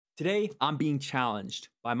Today, I'm being challenged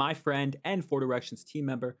by my friend and Four Directions team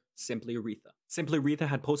member, Simply Aretha. Simply Aretha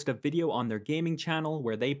had posted a video on their gaming channel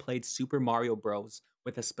where they played Super Mario Bros.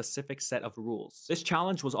 With a specific set of rules. This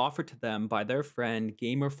challenge was offered to them by their friend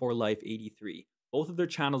Gamer4Life83. Both of their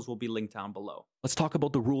channels will be linked down below. Let's talk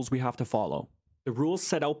about the rules we have to follow. The rules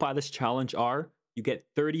set out by this challenge are, you get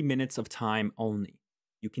 30 minutes of time only.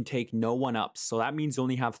 You can take no one-ups, so that means you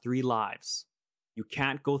only have 3 lives. You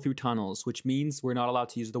can't go through tunnels, which means we're not allowed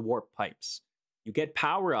to use the warp pipes. You get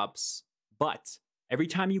power-ups, but every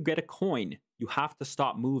time you get a coin, you have to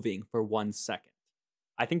stop moving for 1 second.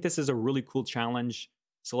 I think this is a really cool challenge,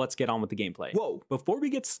 so let's get on with the gameplay. Whoa, before we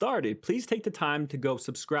get started, please take the time to go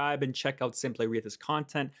subscribe and check out Simply Aretha's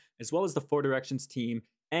content, as well as the Four Directions team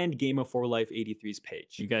and Gamer4Life83's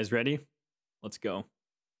page. You guys ready? Let's go.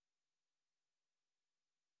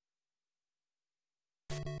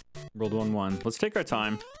 World 1-1. Let's take our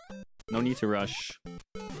time. No need to rush.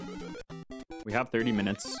 We have 30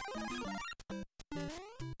 minutes.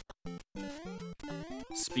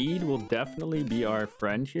 Speed will definitely be our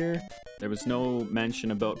friend here. There was no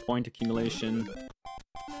mention about point accumulation.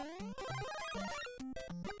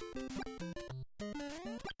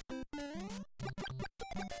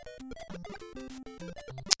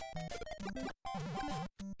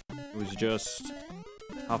 It was just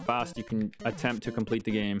how fast you can attempt to complete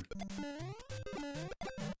the game.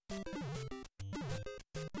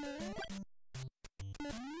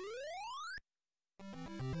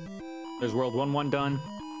 There's World 1-1 done.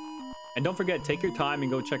 And don't forget, take your time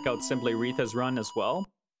and go check out Simply Aretha's run as well.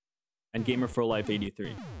 And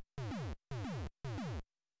Gamer4Life83.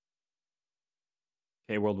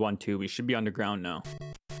 Okay, World 1-2. We should be underground now.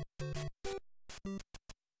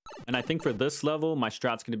 And I think for this level, my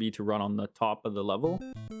strat's going to be to run on the top of the level.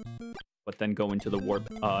 But then go into the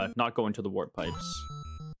warp... not go into the warp pipes.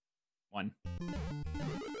 1.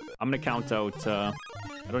 I'm going to count out... I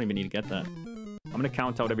don't even need to get that. I'm going to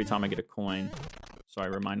count out every time I get a coin. So I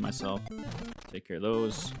remind myself. Take care of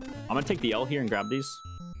those. I'm going to take the L here and grab these.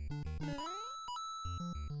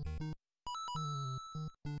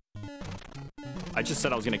 I just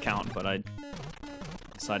said I was going to count, but I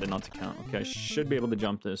decided not to count. Okay, I should be able to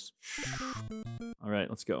jump this. Alright,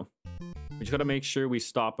 let's go. We just got to make sure we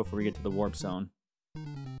stop before we get to the warp zone.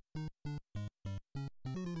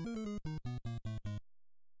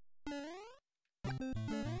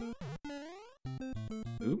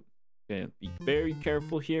 Oop. Okay, be very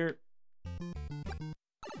careful here.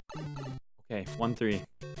 Okay, 1-3.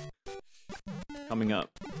 Coming up.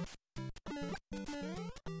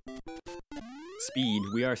 Speed.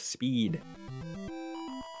 We are speed.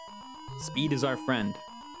 Speed is our friend.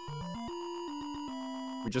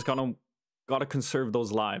 We just gotta conserve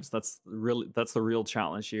those lives. That's the real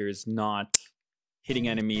challenge here, is not hitting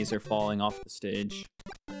enemies or falling off the stage.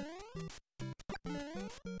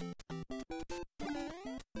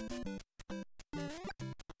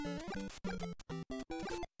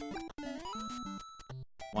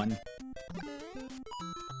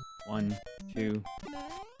 One, 2.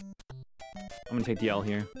 I'm gonna take the L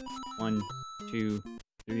here. 1, 2,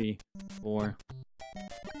 3, 4.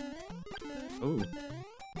 Oh,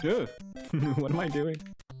 yeah. What am I doing?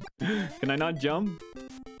 Can I not jump?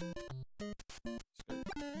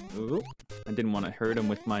 Oh, I didn't want to hurt him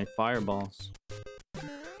with my fireballs.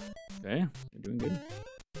 Okay, you're doing good.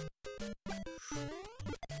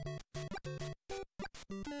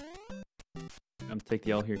 I'm gonna take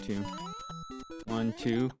the L here too. 1,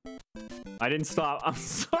 2. I didn't stop. I'm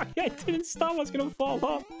sorry, I didn't stop. I was gonna fall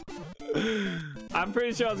off. I'm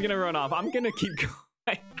pretty sure I was gonna run off. I'm gonna keep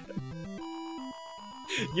going.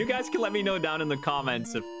 You guys can let me know down in the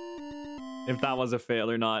comments if that was a fail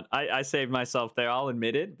or not. I saved myself there, I'll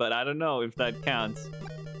admit it, but I don't know if that counts.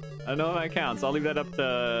 I don't know if that counts. I'll leave that up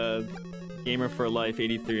to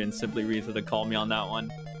Gamer4Life83 and Simply Aretha to call me on that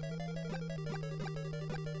one.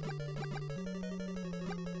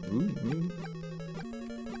 Ooh.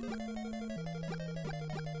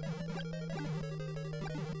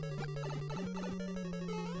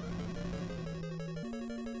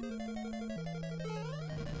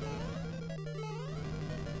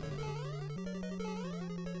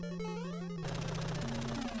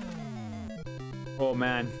 Oh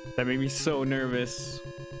man, that made me so nervous.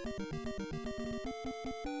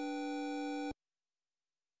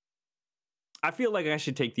 I feel like I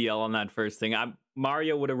should take the L on that first thing.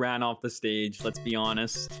 Mario would have ran off the stage, let's be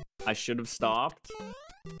honest. I should have stopped.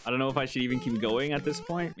 I don't know if I should even keep going at this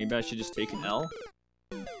point. Maybe I should just take an L.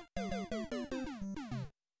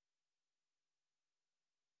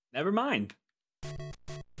 Never mind.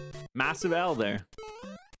 Massive L there.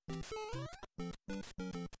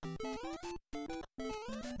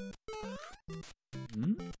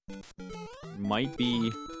 might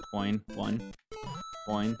be coin. 1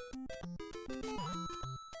 coin.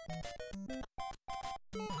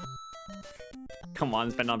 Come on,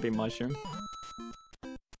 this better not be mushroom.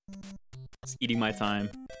 It's eating my time.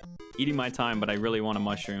 Eating my time, but I really want a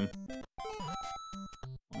mushroom.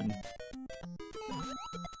 1.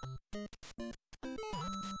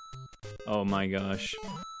 Oh my gosh.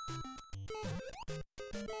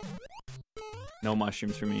 No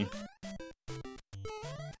mushrooms for me.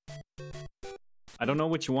 I don't know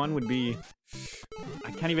which one would be...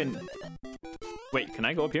 I can't even... Wait, can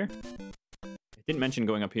I go up here? It didn't mention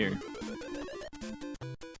going up here.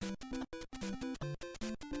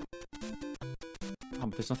 Oh,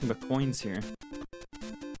 but there's nothing but coins here.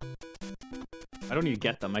 I don't need to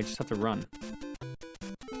get them, I just have to run.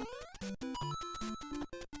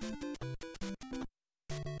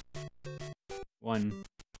 One,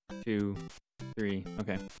 2, 3,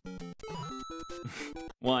 okay.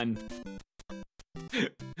 1.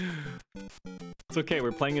 It's okay,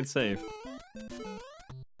 we're playing it safe.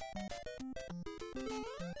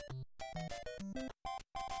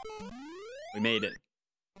 We made it.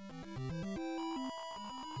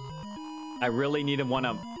 I really need a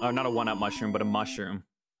 1-up, or not a 1-up mushroom, but a mushroom.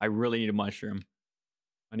 I really need a mushroom.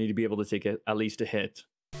 I need to be able to take at least a hit.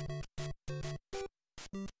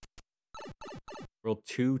 Roll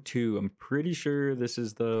 2-2. I'm pretty sure this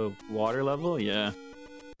is the water level. Yeah.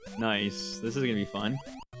 Nice. This is gonna be fun.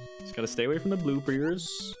 Just gotta stay away from the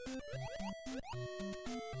bloopers.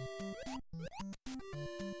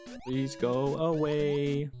 Please go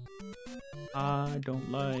away. I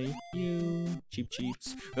don't like you. Cheap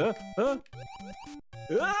cheats. Ah! Ah!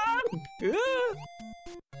 Ah!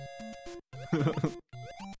 Ah!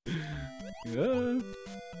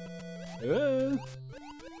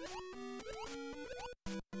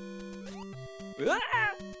 Ah!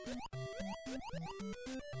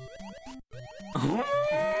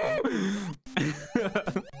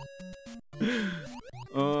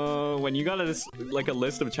 When you got like a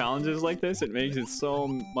list of challenges like this, it makes it so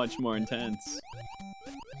much more intense.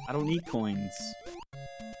 I don't need coins.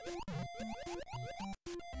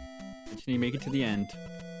 I just need to make it to the end.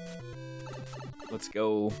 Let's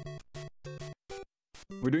go.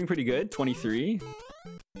 We're doing pretty good. 23.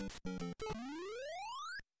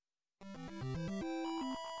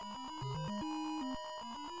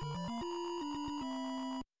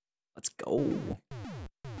 Let's go.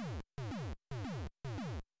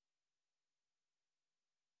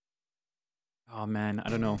 Oh man, I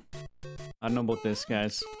don't know. I don't know about this,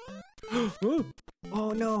 guys. Oh,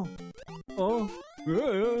 oh no. Oh.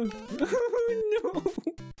 No.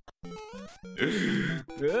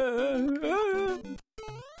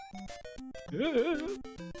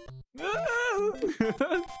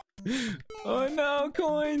 Oh no,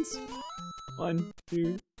 coins. 1,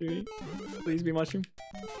 2, 3. Please be mushroom.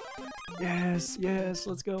 Yes, yes,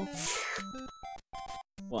 let's go.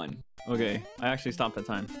 1. Okay, I actually stopped that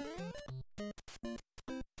time.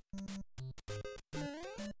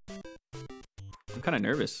 I'm kind of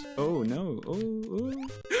nervous. Oh no. Oh, oh.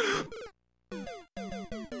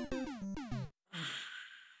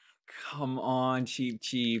 Come on,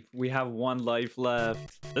 cheap. We have 1 life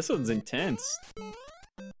left. This one's intense.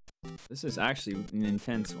 This is actually an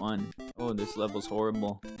intense one. Oh, this level's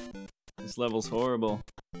horrible. This level's horrible.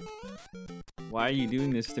 Why are you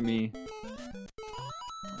doing this to me?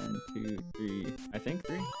 1, 2, 3. I think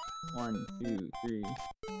 3. 1, 2, 3.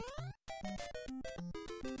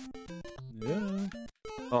 Yeah.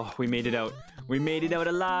 Oh, we made it out. We made it out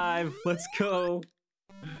alive. Let's go.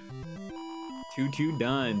 2-2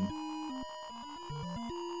 done.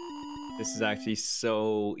 This is actually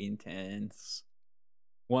so intense.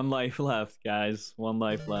 1 life left, guys. 1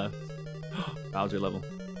 life left. Bowser level.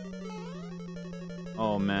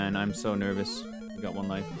 Oh man, I'm so nervous. We got 1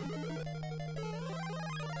 life.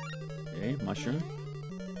 Okay, mushroom.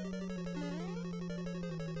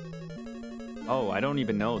 Oh, I don't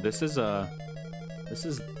even know. This is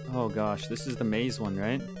oh gosh, this is the maze one,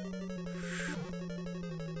 right?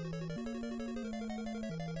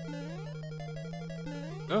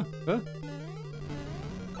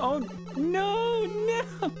 Oh no, no.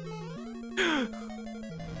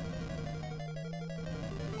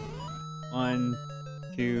 1,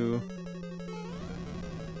 2.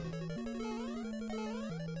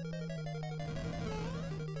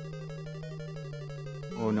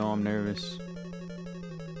 Oh no, I'm nervous.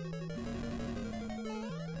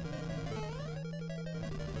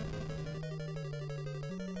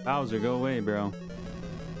 Bowser, go away, bro.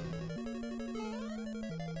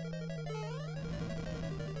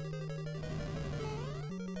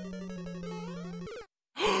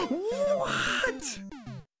 What?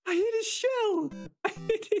 I hit his shell. I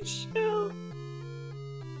hit his shell.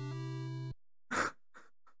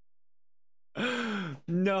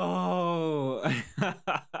 No.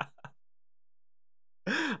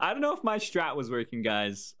 I don't know if my strat was working,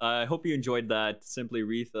 guys. I hope you enjoyed that. Simply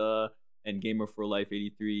Retha and Gamer for Life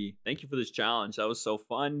 83. Thank you for this challenge. That was so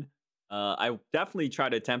fun. I definitely try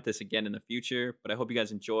to attempt this again in the future, but I hope you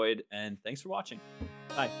guys enjoyed, and thanks for watching.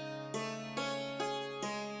 Bye.